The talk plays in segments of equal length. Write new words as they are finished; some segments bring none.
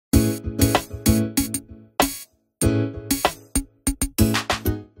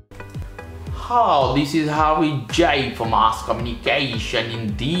How this is Harry J from Ask Communication.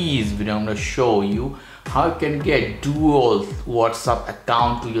 In this video I'm going to show you how you can get dual WhatsApp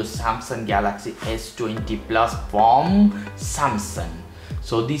account to your Samsung Galaxy S20 Plus from Samsung.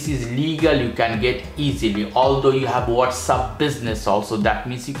 So this is legal, you can get easily, although you have WhatsApp business also. That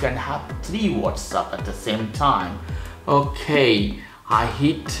means you can have 3 WhatsApp at the same time. Okay, I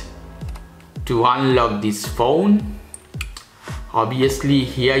hit to unlock this phone. Obviously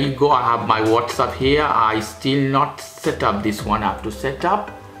here you go, I have my WhatsApp here. I still not set up this one, I have to set up,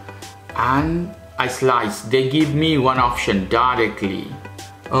 and I slice. They give me one option directly.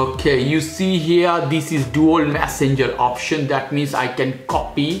 Okay, you see here, this is dual messenger option. That means I can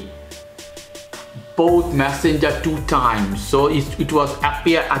copy both messenger 2 times. So it was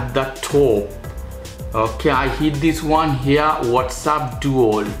appear at the top. Okay, I hit this one here, WhatsApp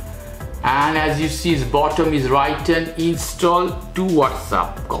dual. And as you see, its bottom is written install to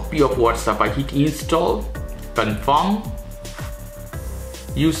WhatsApp, copy of WhatsApp. I hit install, confirm,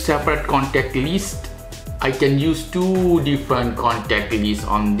 use separate contact list. I can use 2 different contact lists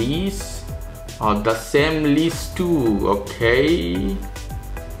on these, or the same list too. Okay,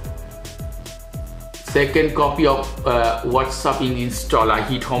 second copy of WhatsApp is installed. I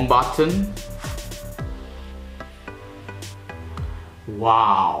hit home button.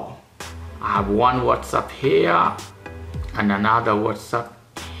 Wow, I have one WhatsApp here and another WhatsApp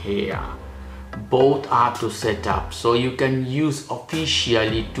here. Both are to set up, so you can use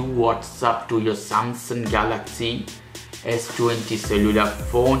officially 2 WhatsApp to your Samsung Galaxy S20 cellular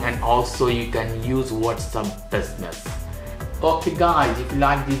phone, and also you can use WhatsApp business. Okay guys, if you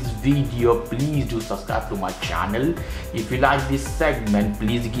like this video, please do subscribe to my channel. If you like this segment,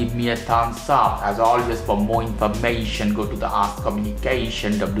 please give me a thumbs up. As always, for more information, go to the Ask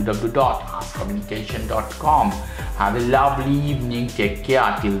Communication, www.askcommunication.com. Have a lovely evening, take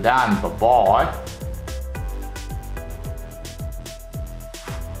care, till then, bye bye.